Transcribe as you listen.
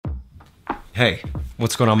Hey,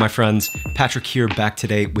 what's going on, my friends? Patrick here, back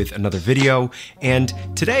today with another video. And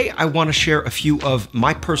today I want to share a few of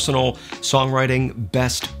my personal songwriting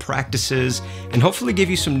best practices and hopefully give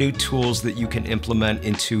you some new tools that you can implement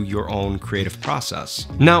into your own creative process.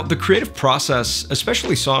 Now, the creative process,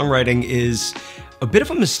 especially songwriting, is a bit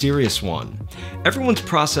of a mysterious one. Everyone's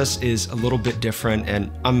process is a little bit different,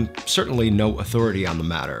 and I'm certainly no authority on the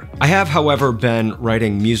matter. I have, however, been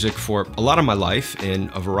writing music for a lot of my life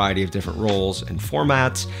in a variety of different roles and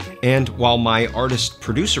formats, and while my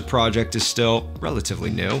artist-producer project is still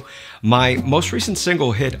relatively new, my most recent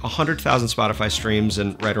single hit 100,000 Spotify streams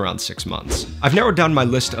in right around 6 months. I've narrowed down my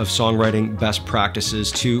list of songwriting best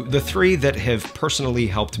practices to the 3 that have personally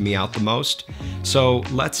helped me out the most, so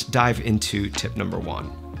let's dive into tip number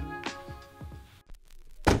 1.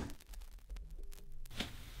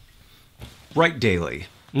 Write daily.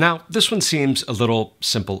 Now, this one seems a little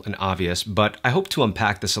simple and obvious, but I hope to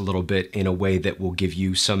unpack this a little bit in a way that will give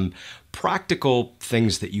you some practical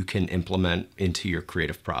things that you can implement into your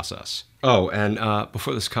creative process. Oh, and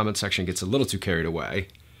before this comment section gets a little too carried away,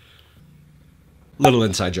 little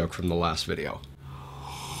inside joke from the last video.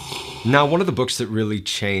 Now, one of the books that really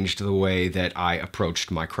changed the way that I approached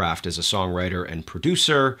my craft as a songwriter and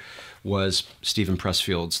producer was Steven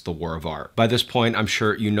Pressfield's The War of Art. By this point, I'm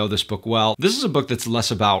sure you know this book well. This is a book that's less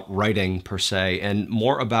about writing per se and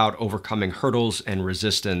more about overcoming hurdles and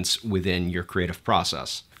resistance within your creative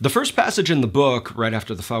process. The first passage in the book, right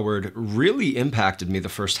after the foreword, really impacted me the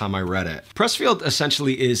first time I read it. Pressfield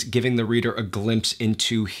essentially is giving the reader a glimpse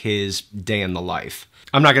into his day in the life.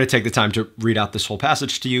 I'm not going to take the time to read out this whole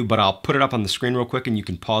passage to you, but I'll put it up on the screen real quick and you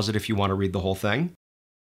can pause it if you want to read the whole thing.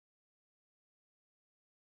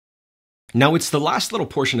 Now, it's the last little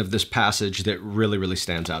portion of this passage that really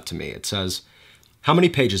stands out to me. It says, "How many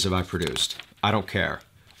pages have I produced? I don't care.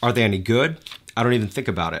 Are they any good? I don't even think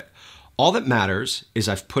about it. All that matters is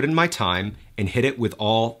I've put in my time and hit it with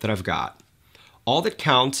all that I've got. All that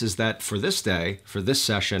counts is that for this day, for this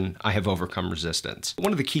session, I have overcome resistance."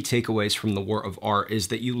 One of the key takeaways from The War of Art is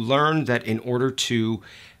that you learn that in order to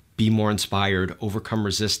be more inspired, overcome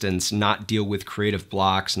resistance, not deal with creative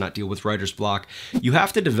blocks, not deal with writer's block, you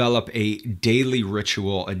have to develop a daily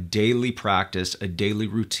ritual, a daily practice, a daily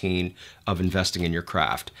routine of investing in your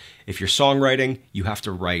craft. If you're songwriting, you have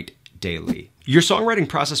to write daily. Your songwriting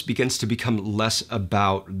process begins to become less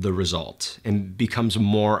about the result and becomes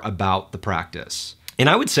more about the practice. And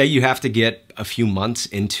I would say you have to get a few months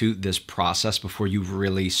into this process before you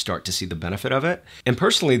really start to see the benefit of it. And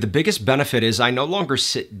personally, the biggest benefit is I no longer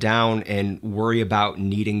sit down and worry about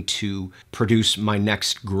needing to produce my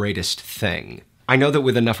next greatest thing. I know that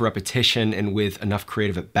with enough repetition and with enough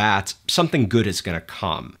creative at-bats, something good is going to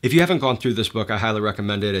come. If you haven't gone through this book, I highly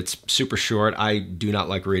recommend it. It's super short. I do not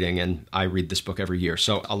like reading, and I read this book every year,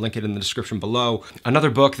 so I'll link it in the description below. Another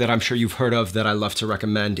book that I'm sure you've heard of that I love to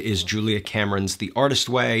recommend is Julia Cameron's The Artist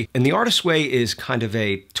Way. And The Artist Way is kind of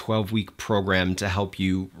a 12-week program to help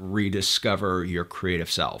you rediscover your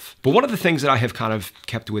creative self. But one of the things that I have kind of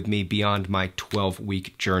kept with me beyond my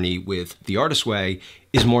 12-week journey with The Artist Way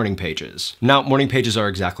is morning pages. Now, morning pages are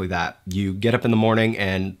exactly that. You get up in the morning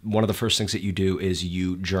and one of the first things that you do is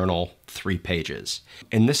you journal 3 pages.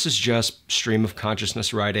 And this is just stream of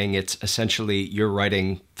consciousness writing. It's essentially you're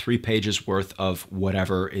writing 3 pages worth of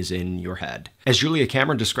whatever is in your head. As Julia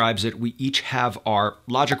Cameron describes it, we each have our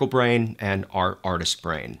logical brain and our artist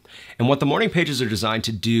brain. And what the morning pages are designed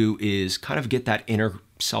to do is kind of get that inner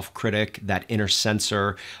self-critic, that inner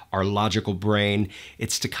censor, our logical brain.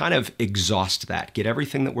 It's to kind of exhaust that, get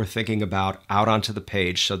everything that we're thinking about out onto the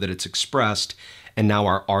page so that it's expressed, and now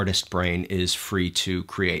our artist brain is free to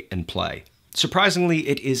create and play. Surprisingly,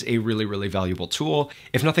 it is a really valuable tool.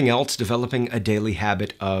 If nothing else, developing a daily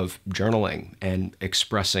habit of journaling and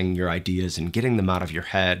expressing your ideas and getting them out of your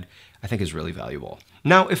head, I think is really valuable.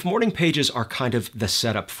 Now, if morning pages are kind of the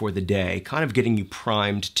setup for the day, kind of getting you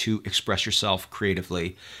primed to express yourself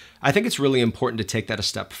creatively, I think it's really important to take that a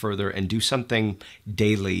step further and do something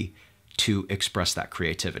daily to express that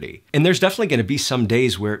creativity. And there's definitely going to be some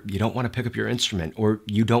days where you don't want to pick up your instrument, or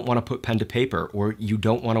you don't want to put pen to paper, or you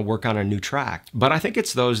don't want to work on a new track. But I think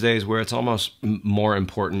it's those days where it's almost more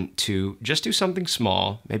important to just do something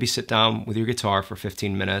small, maybe sit down with your guitar for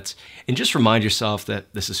 15 minutes and just remind yourself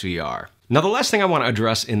that this is who you are. Now, the last thing I want to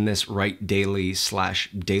address in this write daily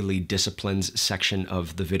 / daily disciplines section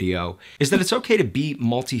of the video is that it's okay to be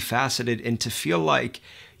multifaceted and to feel like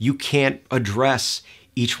you can't address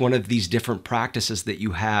each one of these different practices that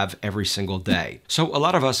you have every single day. So a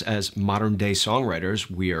lot of us as modern day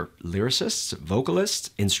songwriters, we are lyricists,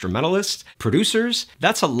 vocalists, instrumentalists, producers.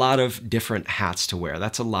 That's a lot of different hats to wear.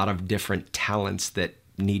 That's a lot of different talents that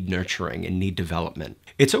need nurturing and need development.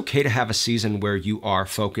 It's okay to have a season where you are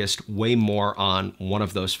focused way more on one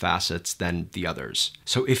of those facets than the others.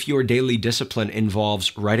 So if your daily discipline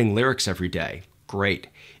involves writing lyrics every day, great.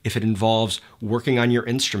 If it involves working on your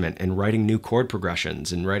instrument and writing new chord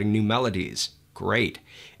progressions and writing new melodies, great.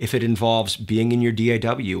 If it involves being in your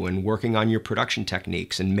DAW and working on your production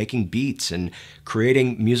techniques and making beats and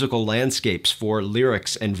creating musical landscapes for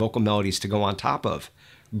lyrics and vocal melodies to go on top of,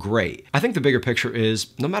 great. I think the bigger picture is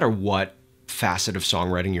no matter what facet of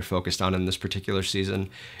songwriting you're focused on in this particular season,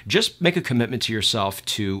 just make a commitment to yourself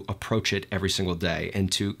to approach it every single day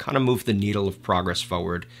and to kind of move the needle of progress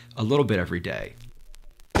forward a little bit every day.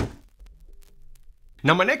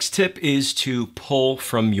 Now, my next tip is to pull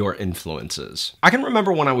from your influences. I can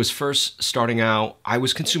remember when I was first starting out, I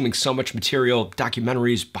was consuming so much material,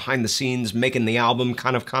 documentaries, behind the scenes, making the album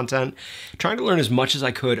kind of content, trying to learn as much as I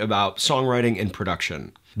could about songwriting and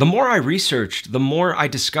production. The more I researched, the more I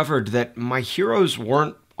discovered that my heroes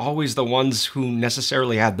weren't always the ones who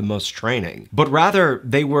necessarily had the most training, but rather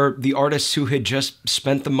they were the artists who had just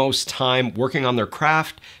spent the most time working on their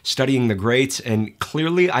craft, studying the greats, and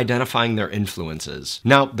clearly identifying their influences.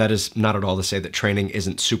 Now, that is not at all to say that training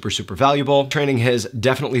isn't super valuable. Training has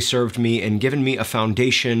definitely served me and given me a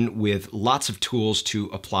foundation with lots of tools to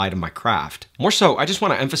apply to my craft. More so, I just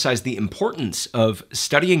want to emphasize the importance of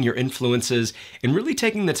studying your influences and really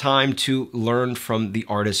taking the time to learn from the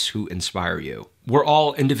artists who inspire you. We're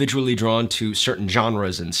all individually drawn to certain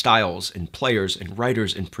genres and styles and players and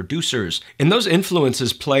writers and producers, and those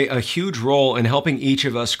influences play a huge role in helping each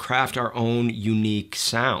of us craft our own unique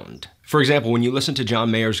sound. For example, when you listen to John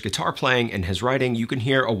Mayer's guitar playing and his writing, you can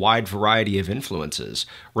hear a wide variety of influences,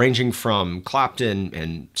 ranging from Clapton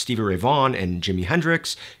and Stevie Ray Vaughan and Jimi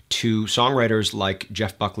Hendrix to songwriters like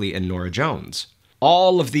Jeff Buckley and Norah Jones.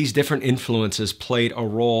 All of these different influences played a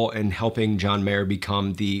role in helping John Mayer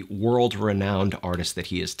become the world-renowned artist that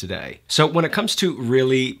he is today. So when it comes to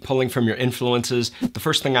really pulling from your influences, the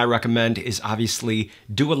first thing I recommend is obviously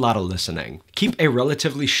do a lot of listening. Keep a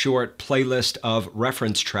relatively short playlist of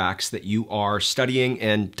reference tracks that you are studying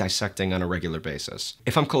and dissecting on a regular basis.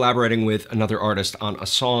 If I'm collaborating with another artist on a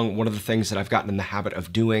song, one of the things that I've gotten in the habit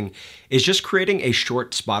of doing is just creating a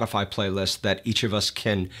short Spotify playlist that each of us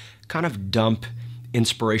can kind of dump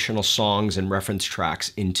inspirational songs and reference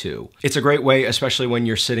tracks into. It's a great way, especially when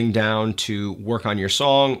you're sitting down to work on your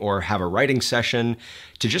song or have a writing session,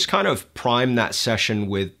 to just kind of prime that session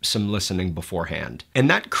with some listening beforehand. And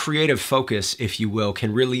that creative focus, if you will,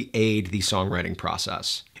 can really aid the songwriting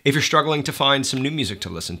process. If you're struggling to find some new music to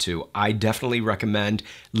listen to, I definitely recommend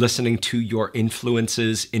listening to your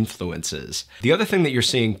influences. The other thing that you're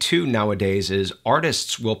seeing too nowadays is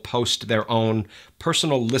artists will post their own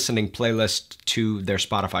personal listening playlist to their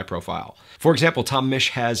Spotify profile. For example, Tom Misch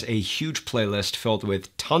has a huge playlist filled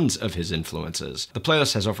with tons of his influences. The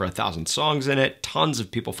playlist has over 1,000 songs in it, tons of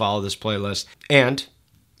people follow this playlist, and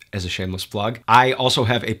as a shameless plug, I also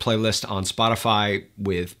have a playlist on Spotify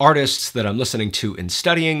with artists that I'm listening to and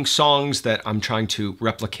studying, songs that I'm trying to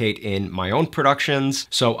replicate in my own productions.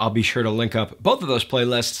 So I'll be sure to link up both of those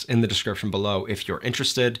playlists in the description below if you're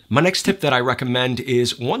interested. My next tip that I recommend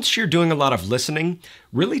is once you're doing a lot of listening,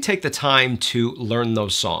 really take the time to learn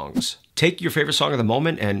those songs. Take your favorite song of the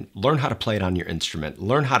moment and learn how to play it on your instrument.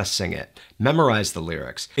 Learn how to sing it. Memorize the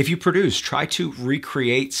lyrics. If you produce, try to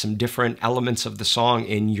recreate some different elements of the song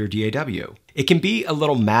in your DAW. It can be a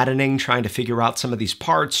little maddening trying to figure out some of these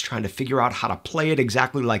parts, trying to figure out how to play it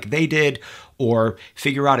exactly like they did, or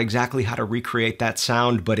figure out exactly how to recreate that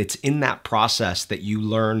sound, but it's in that process that you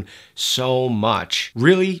learn so much.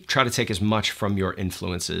 Really try to take as much from your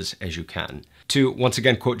influences as you can. To once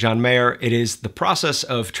again quote John Mayer, it is the process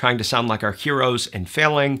of trying to sound like our heroes and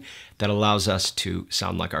failing that allows us to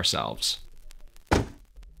sound like ourselves.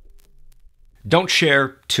 Don't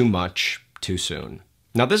share too much too soon.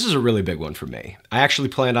 Now, this is a really big one for me. I actually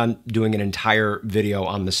planned on doing an entire video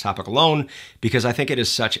on this topic alone because I think it is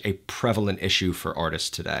such a prevalent issue for artists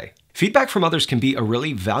today. Feedback from others can be a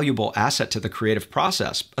really valuable asset to the creative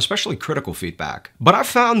process, especially critical feedback. But I've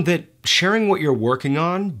found that sharing what you're working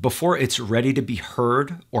on before it's ready to be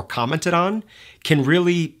heard or commented on can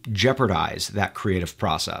really jeopardize that creative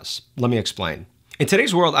process. Let me explain. In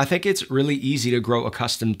today's world, I think it's really easy to grow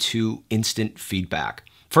accustomed to instant feedback.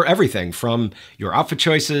 For everything from your outfit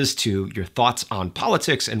choices to your thoughts on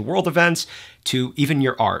politics and world events to even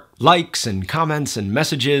your art. Likes and comments and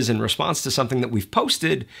messages in response to something that we've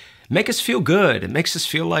posted make us feel good. It makes us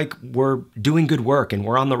feel like we're doing good work and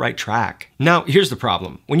we're on the right track. Now, here's the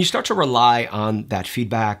problem. When you start to rely on that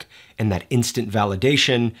feedback and that instant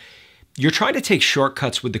validation, You're trying to take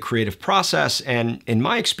shortcuts with the creative process, and in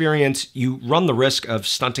my experience, you run the risk of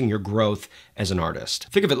stunting your growth as an artist.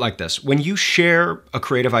 Think of it like this. When you share a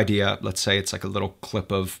creative idea, let's say it's like a little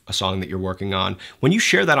clip of a song that you're working on, when you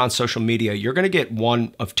share that on social media, you're gonna get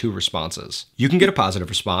one of two responses. You can get a positive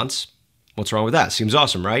response. What's wrong with that? Seems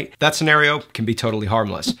awesome, right? That scenario can be totally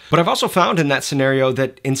harmless. But I've also found in that scenario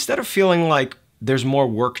that instead of feeling like there's more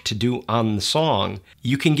work to do on the song,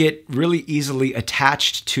 you can get really easily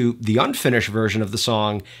attached to the unfinished version of the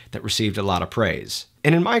song that received a lot of praise.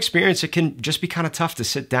 And in my experience, it can just be kind of tough to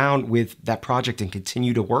sit down with that project and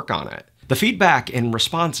continue to work on it. The feedback and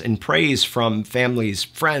response and praise from families,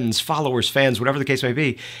 friends, followers, fans, whatever the case may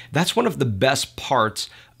be, that's one of the best parts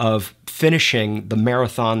of finishing the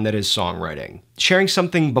marathon that is songwriting. Sharing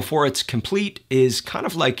something before it's complete is kind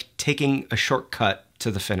of like taking a shortcut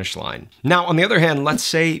to the finish line. Now, on the other hand, let's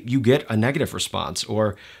say you get a negative response,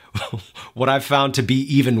 or what I've found to be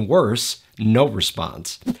even worse, no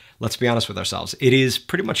response. Let's be honest with ourselves. It is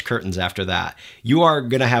pretty much curtains after that. You are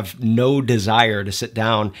gonna have no desire to sit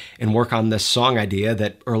down and work on this song idea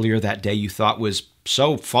that earlier that day you thought was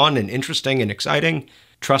so fun and interesting and exciting.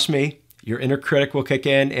 Trust me, your inner critic will kick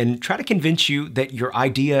in and try to convince you that your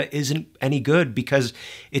idea isn't any good because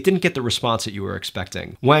it didn't get the response that you were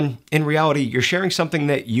expecting, when in reality, you're sharing something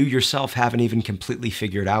that you yourself haven't even completely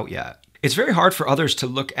figured out yet. It's very hard for others to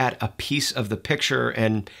look at a piece of the picture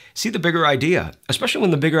and see the bigger idea, especially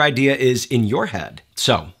when the bigger idea is in your head.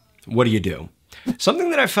 So, what do?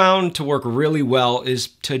 Something that I found to work really well is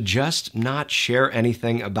to just not share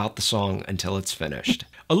anything about the song until it's finished.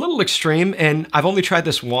 A little extreme, and I've only tried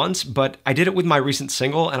this once, but I did it with my recent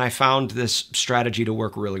single, and I found this strategy to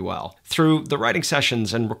work really well. Through the writing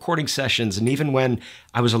sessions and recording sessions, and even when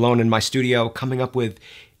I was alone in my studio coming up with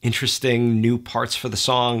interesting new parts for the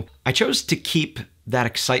song, I chose to keep that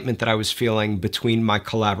excitement that I was feeling between my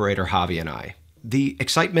collaborator Javi and I. The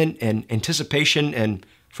excitement and anticipation and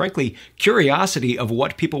frankly, curiosity of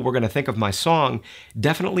what people were going to think of my song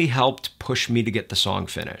definitely helped push me to get the song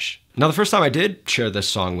finished. Now, the first time I did share this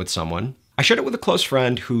song with someone, I shared it with a close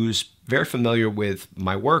friend who's very familiar with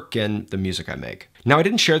my work and the music I make. Now, I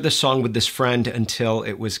didn't share this song with this friend until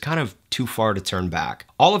it was kind of too far to turn back.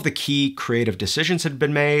 All of the key creative decisions had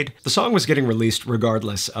been made. The song was getting released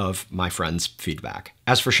regardless of my friend's feedback.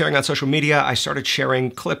 As for sharing on social media, I started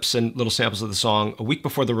sharing clips and little samples of the song a week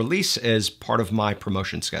before the release as part of my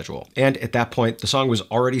promotion schedule. And at that point, the song was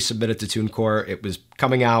already submitted to TuneCore. It was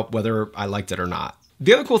coming out whether I liked it or not.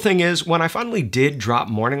 The other cool thing is, when I finally did drop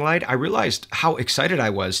Morning Light, I realized how excited I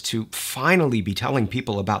was to finally be telling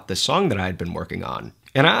people about this song that I had been working on.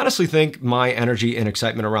 And I honestly think my energy and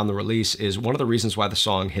excitement around the release is one of the reasons why the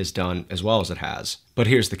song has done as well as it has. But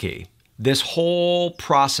here's the key. This whole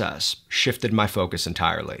process shifted my focus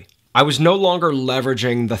entirely. I was no longer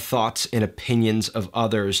leveraging the thoughts and opinions of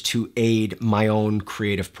others to aid my own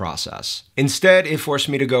creative process. Instead, it forced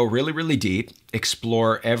me to go really, really deep,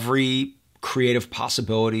 explore every creative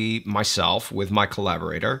possibility myself with my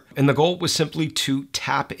collaborator. And the goal was simply to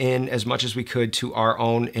tap in as much as we could to our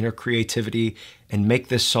own inner creativity and make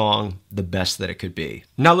this song the best that it could be.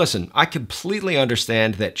 Now listen, I completely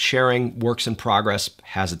understand that sharing works in progress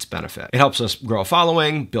has its benefit. It helps us grow a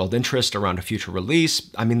following, build interest around a future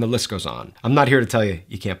release. I mean, the list goes on. I'm not here to tell you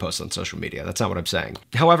you can't post on social media. That's not what I'm saying.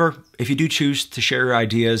 However, if you do choose to share your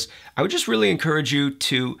ideas, I would just really encourage you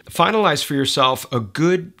to finalize for yourself a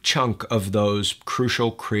good chunk of those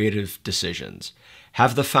crucial creative decisions.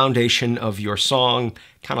 Have the foundation of your song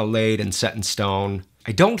kind of laid and set in stone.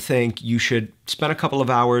 I don't think you should spend a couple of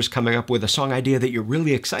hours coming up with a song idea that you're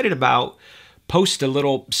really excited about, post a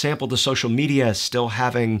little sample to social media still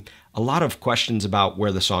having a lot of questions about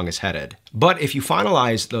where the song is headed. But if you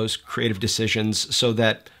finalize those creative decisions so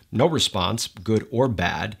that no response, good or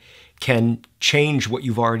bad, can change what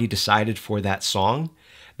you've already decided for that song,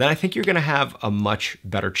 then I think you're going to have a much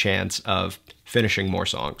better chance of finishing more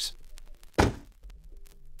songs.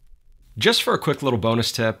 Just for a quick little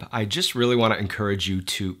bonus tip, I just really want to encourage you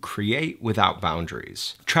to create without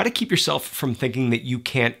boundaries. Try to keep yourself from thinking that you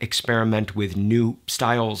can't experiment with new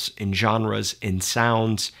styles and genres and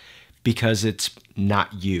sounds because it's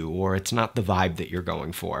not you or it's not the vibe that you're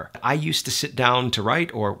going for. I used to sit down to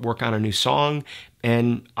write or work on a new song,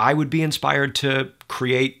 and I would be inspired to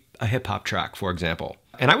create a hip hop track, for example.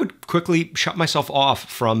 And I would quickly shut myself off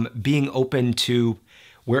from being open to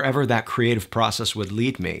wherever that creative process would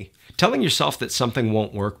lead me. Telling yourself that something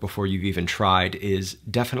won't work before you've even tried is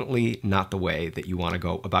definitely not the way that you want to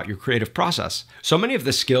go about your creative process. So many of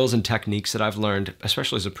the skills and techniques that I've learned,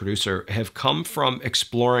 especially as a producer, have come from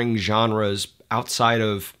exploring genres outside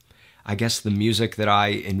of, I guess, the music that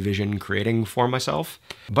I envision creating for myself.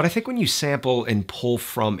 But I think when you sample and pull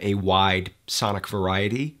from a wide sonic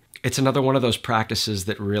variety, it's another one of those practices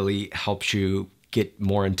that really helps you get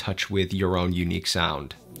more in touch with your own unique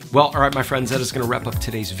sound. Well, all right, my friends, that is gonna wrap up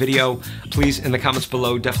today's video. Please, in the comments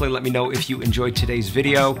below, definitely let me know if you enjoyed today's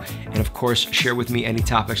video. And of course, share with me any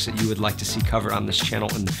topics that you would like to see covered on this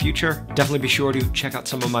channel in the future. Definitely be sure to check out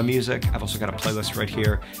some of my music. I've also got a playlist right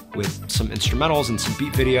here with some instrumentals and some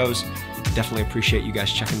beat videos. Definitely appreciate you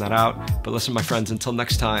guys checking that out. But listen, my friends, until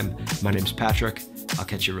next time, my name's Patrick. I'll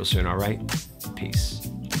catch you real soon, all right? Peace.